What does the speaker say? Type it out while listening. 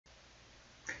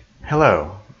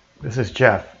Hello, this is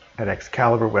Jeff at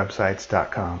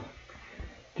ExcaliburWebsites.com.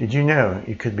 Did you know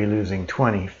you could be losing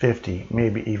 20, 50,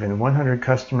 maybe even 100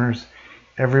 customers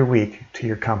every week to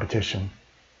your competition?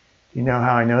 You know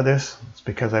how I know this? It's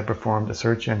because I performed a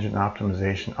search engine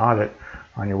optimization audit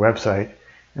on your website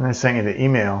and I sent you the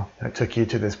email that took you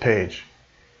to this page.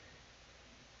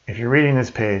 If you're reading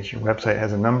this page, your website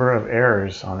has a number of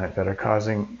errors on it that are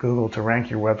causing Google to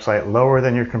rank your website lower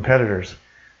than your competitors,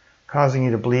 causing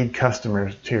you to bleed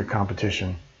customers to your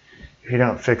competition. If you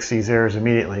don't fix these errors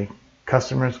immediately,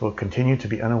 customers will continue to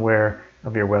be unaware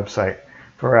of your website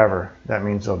forever. That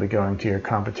means they'll be going to your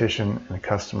competition and the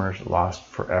customers lost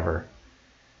forever.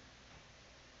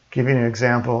 Give you an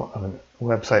example of a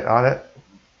website audit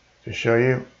to show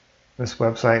you. This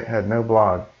website had no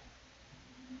blog.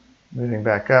 Moving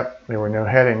back up, there were no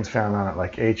headings found on it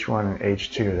like H1 and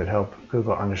H2 that help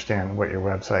Google understand what your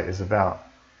website is about.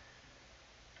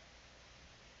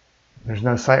 There's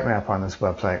no sitemap on this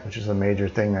website, which is a major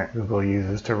thing that Google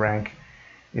uses to rank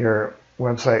your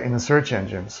website in the search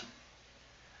engines.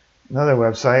 Another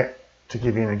website, to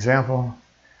give you an example,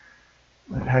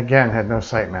 again had no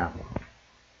sitemap.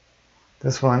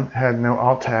 This one had no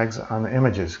alt tags on the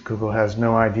images. Google has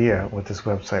no idea what this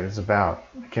website is about.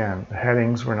 Again, the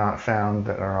headings were not found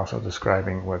that are also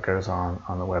describing what goes on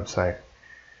the website.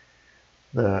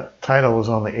 The title was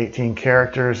only 18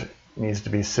 characters. It needs to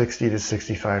be 60 to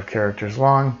 65 characters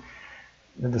long.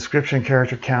 The description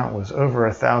character count was over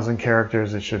 1,000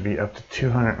 characters. It should be up to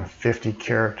 250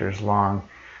 characters long.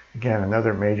 Again,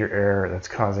 another major error that's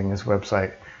causing this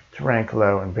website to rank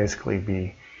low and basically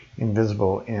be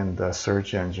invisible in the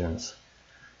search engines.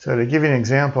 So to give you an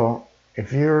example,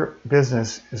 if your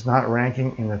business is not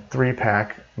ranking in the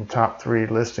 3-pack, the top 3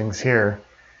 listings here,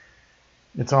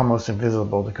 it's almost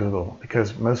invisible to Google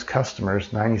because most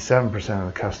customers, 97% of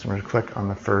the customers, click on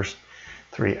the first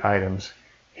 3 items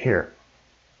here.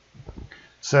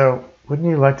 So wouldn't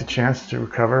you like the chance to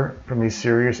recover from these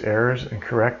serious errors and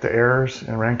correct the errors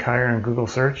and rank higher in Google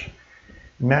search?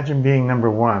 Imagine being number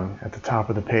 1 at the top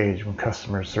of the page when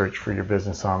customers search for your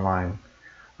business online.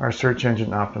 Our search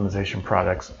engine optimization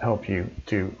products help you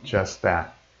do just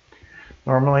that.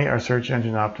 Normally, our search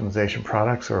engine optimization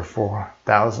products are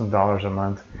 $4,000 a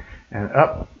month and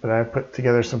up, but I've put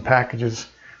together some packages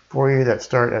for you that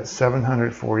start at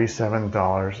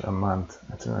 $747 a month.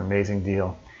 That's an amazing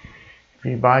deal. If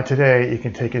you buy today, you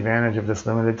can take advantage of this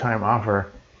limited time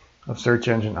offer of search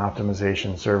engine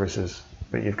optimization services,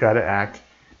 but you've got to act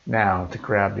now to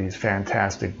grab these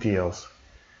fantastic deals.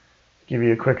 To give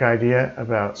you a quick idea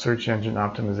about search engine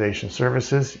optimization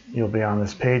services, you'll be on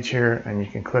this page here and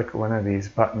you can click one of these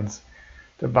buttons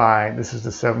to buy. This is the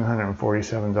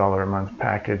 $747 a month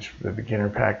package, the beginner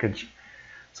package,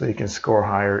 so you can score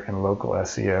higher in local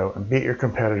SEO and beat your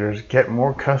competitors, get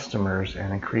more customers,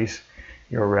 and increase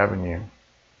your revenue.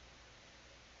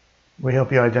 We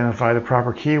help you identify the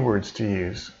proper keywords to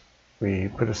use. We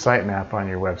put a sitemap on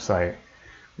your website.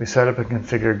 We set up and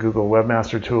configure Google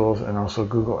Webmaster Tools and also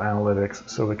Google Analytics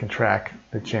so we can track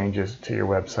the changes to your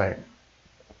website.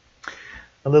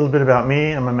 A little bit about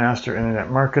me. I'm a master internet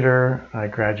marketer. I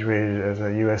graduated as a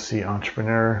USC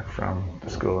entrepreneur from the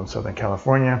school in Southern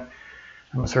California.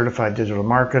 I'm a certified digital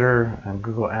marketer. I'm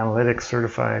Google Analytics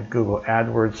certified, Google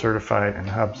AdWords certified, and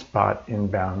HubSpot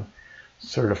inbound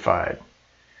certified.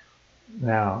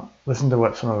 Now, listen to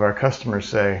what some of our customers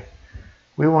say.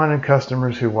 We wanted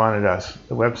customers who wanted us.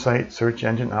 The website search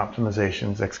engine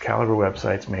optimizations Excalibur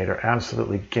websites made are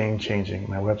absolutely game-changing.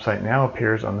 My website now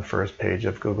appears on the first page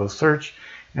of Google search,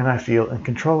 and I feel in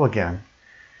control again.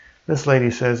 This lady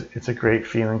says it's a great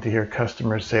feeling to hear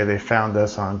customers say they found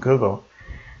us on Google.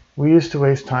 We used to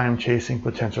waste time chasing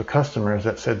potential customers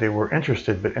that said they were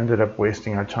interested but ended up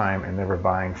wasting our time and never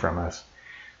buying from us.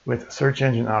 With search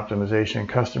engine optimization,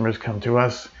 customers come to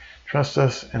us, trust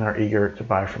us, and are eager to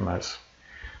buy from us.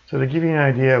 So to give you an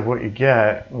idea of what you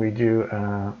get, we do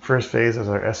first phase as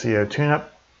our SEO tune-up,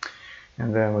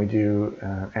 and then we do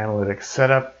analytics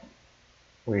setup.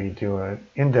 We do an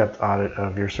in-depth audit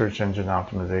of your search engine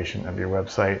optimization of your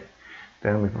website.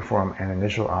 Then we perform an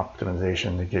initial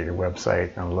optimization to get your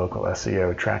website on local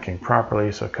SEO tracking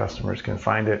properly so customers can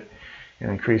find it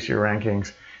and increase your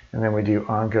rankings. And then we do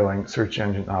ongoing search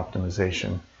engine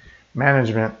optimization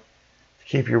management to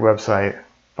keep your website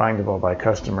findable by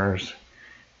customers.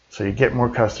 So you get more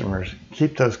customers,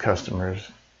 keep those customers,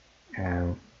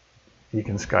 and you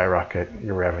can skyrocket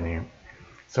your revenue.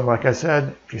 So like I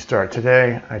said, if you start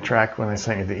today, I track when I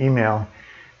sent you the email.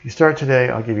 If you start today,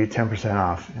 I'll give you 10%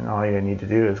 off. And all you need to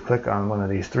do is click on one of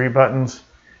these 3 buttons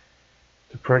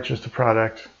to purchase the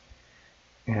product,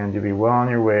 and you'll be well on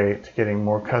your way to getting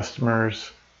more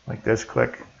customers like this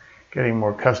click, getting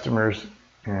more customers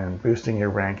and boosting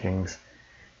your rankings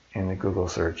in the Google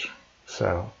search.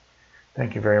 So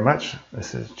thank you very much.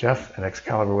 This is Jeff at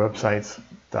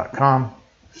ExcaliburWebsites.com.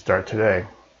 Start today.